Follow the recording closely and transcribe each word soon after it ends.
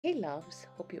Hey loves,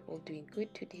 hope you're all doing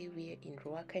good. Today we are in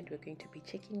Ruaka and we're going to be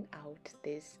checking out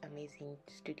this amazing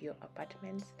studio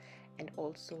apartments, and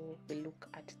also we'll look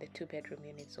at the 2-bedroom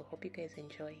unit. So hope you guys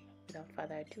enjoy. Without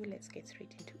further ado, let's get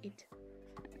straight into it.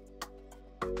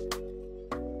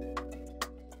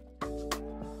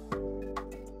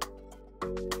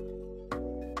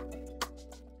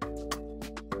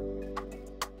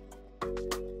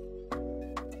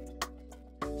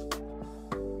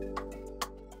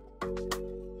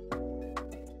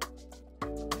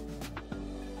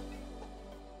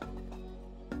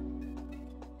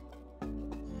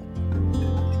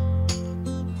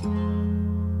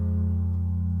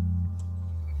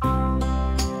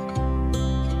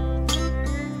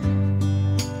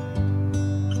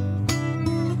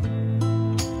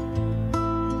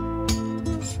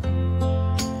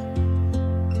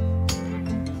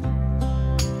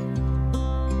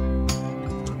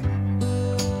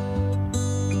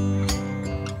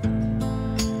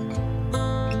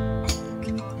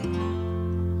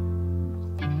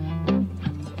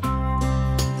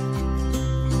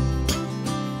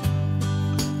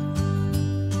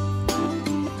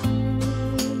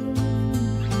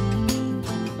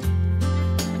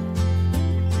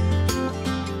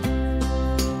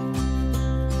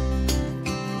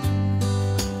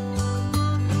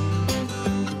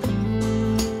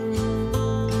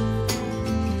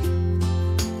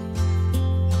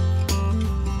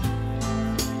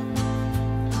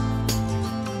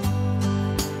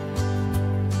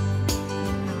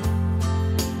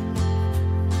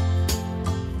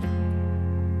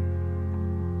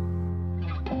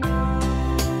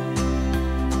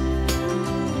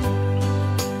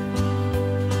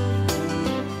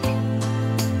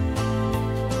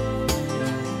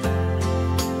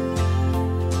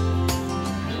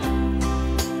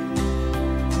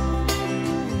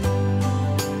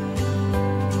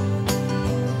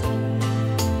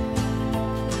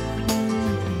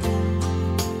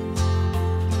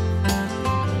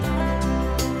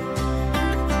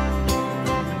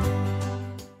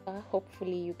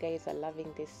 Hopefully you guys are loving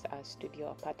this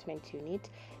studio apartment unit,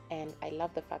 and I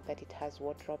love the fact that it has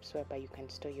wardrobes whereby you can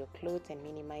store your clothes and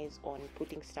minimize on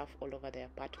putting stuff all over the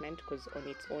apartment, because on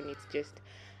its own it's just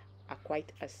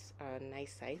quite a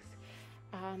nice size.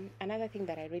 Another thing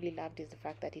that I really loved is the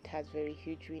fact that it has very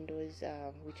huge windows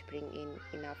which bring in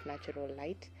enough natural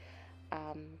light.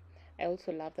 I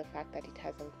also love the fact that it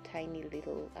has a tiny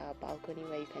little balcony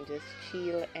where you can just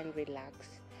chill and relax.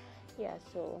 Yeah,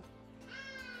 so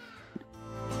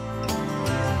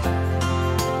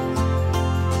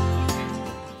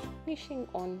finishing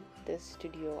on this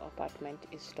studio apartment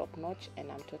is top notch,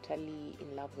 and I'm totally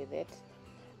in love with it.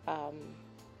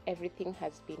 Everything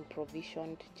has been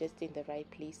provisioned just in the right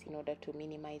place in order to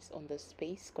minimize on the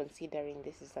space, considering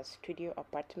this is a studio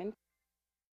apartment.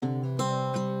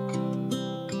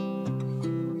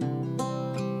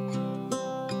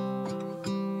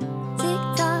 Tick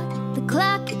tock, the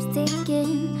clock keeps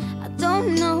ticking. I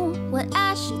don't know what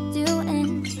I should do,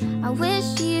 and I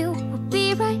wish you would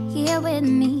be right here with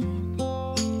me.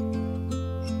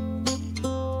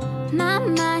 My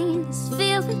mind is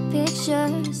filled with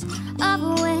pictures of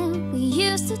when we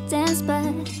used to dance, but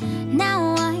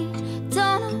now I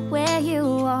don't know where you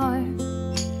are.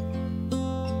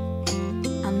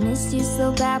 I miss you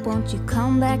so bad, won't you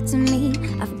come back to me?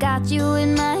 I've got you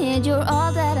in my head, you're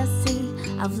all that I see.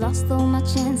 I've lost all my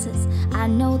chances, I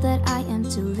know that I am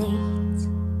too late.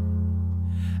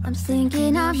 I'm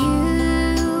thinking of you,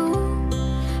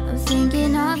 I'm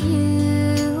thinking of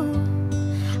you,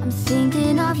 I'm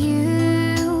thinking of you,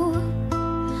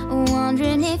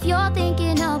 wondering if you're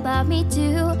thinking about me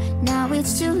too. Now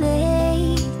it's too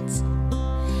late,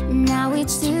 now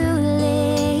it's too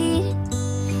late.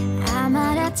 I'm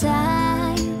out of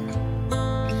time,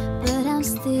 but I'm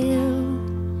still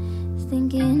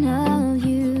thinking of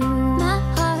you. My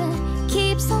heart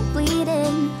keeps on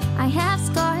bleeding, I have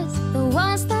scars, the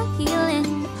ones not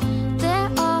healing. They're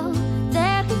all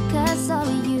there because of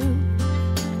you.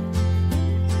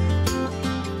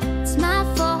 It's my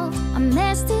fault, I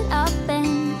messed it up,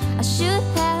 and I should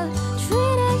have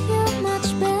treated you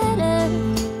much better,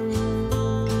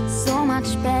 so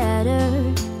much better.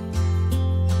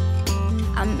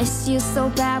 I miss you so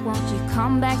bad, won't you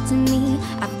come back to me?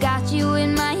 I've got you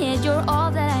in my head, you're all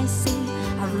that I see.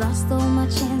 I've lost all my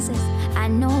chances, I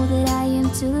know that I am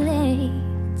too late.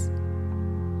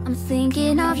 I'm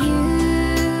thinking of you,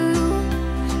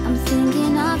 I'm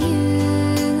thinking of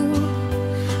you,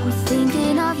 I'm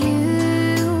thinking of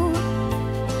you,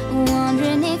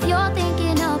 wondering if you're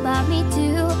thinking about me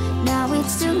too. Now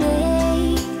it's too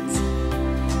late,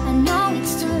 I know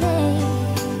it's too late.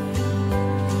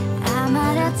 I'm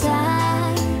out of time.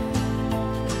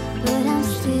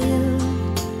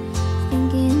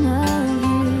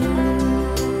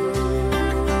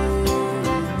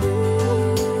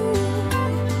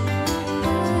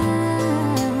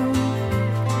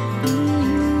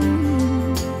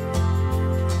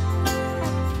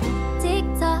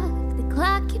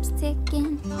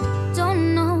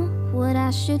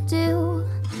 should do.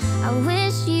 I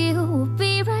wish you would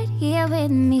be right here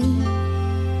with me.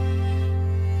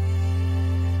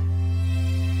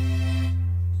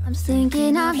 I'm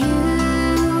thinking of you,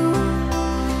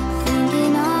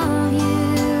 thinking of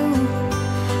you,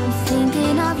 I'm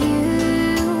thinking of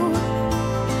you,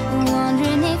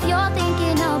 wondering if you're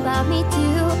thinking about me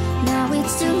too. Now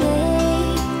it's too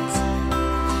late,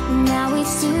 now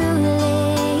it's too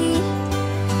late.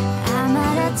 I'm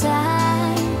out of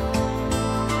time,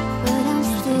 but I'm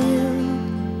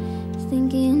still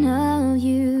thinking of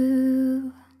you.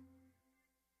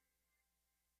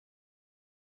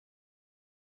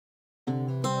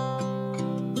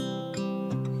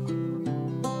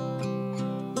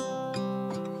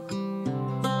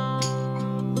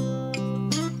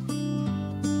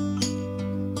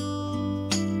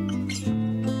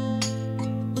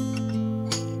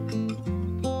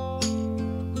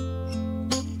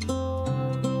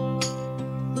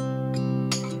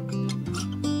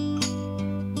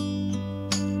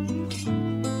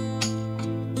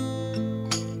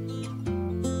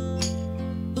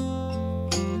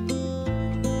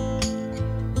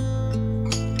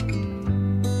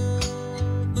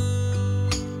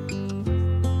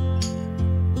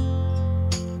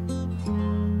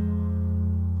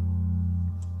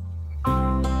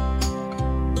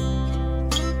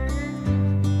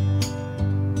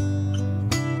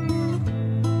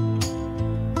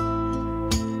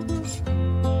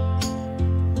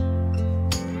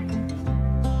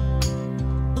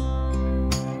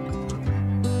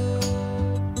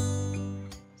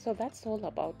 So that's all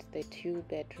about the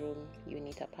 2-bedroom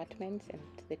unit apartments, and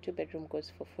the 2-bedroom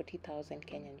goes for 40,000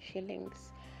 Kenyan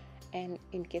shillings. And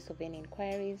in case of any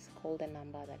inquiries, call the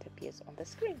number that appears on the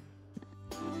screen.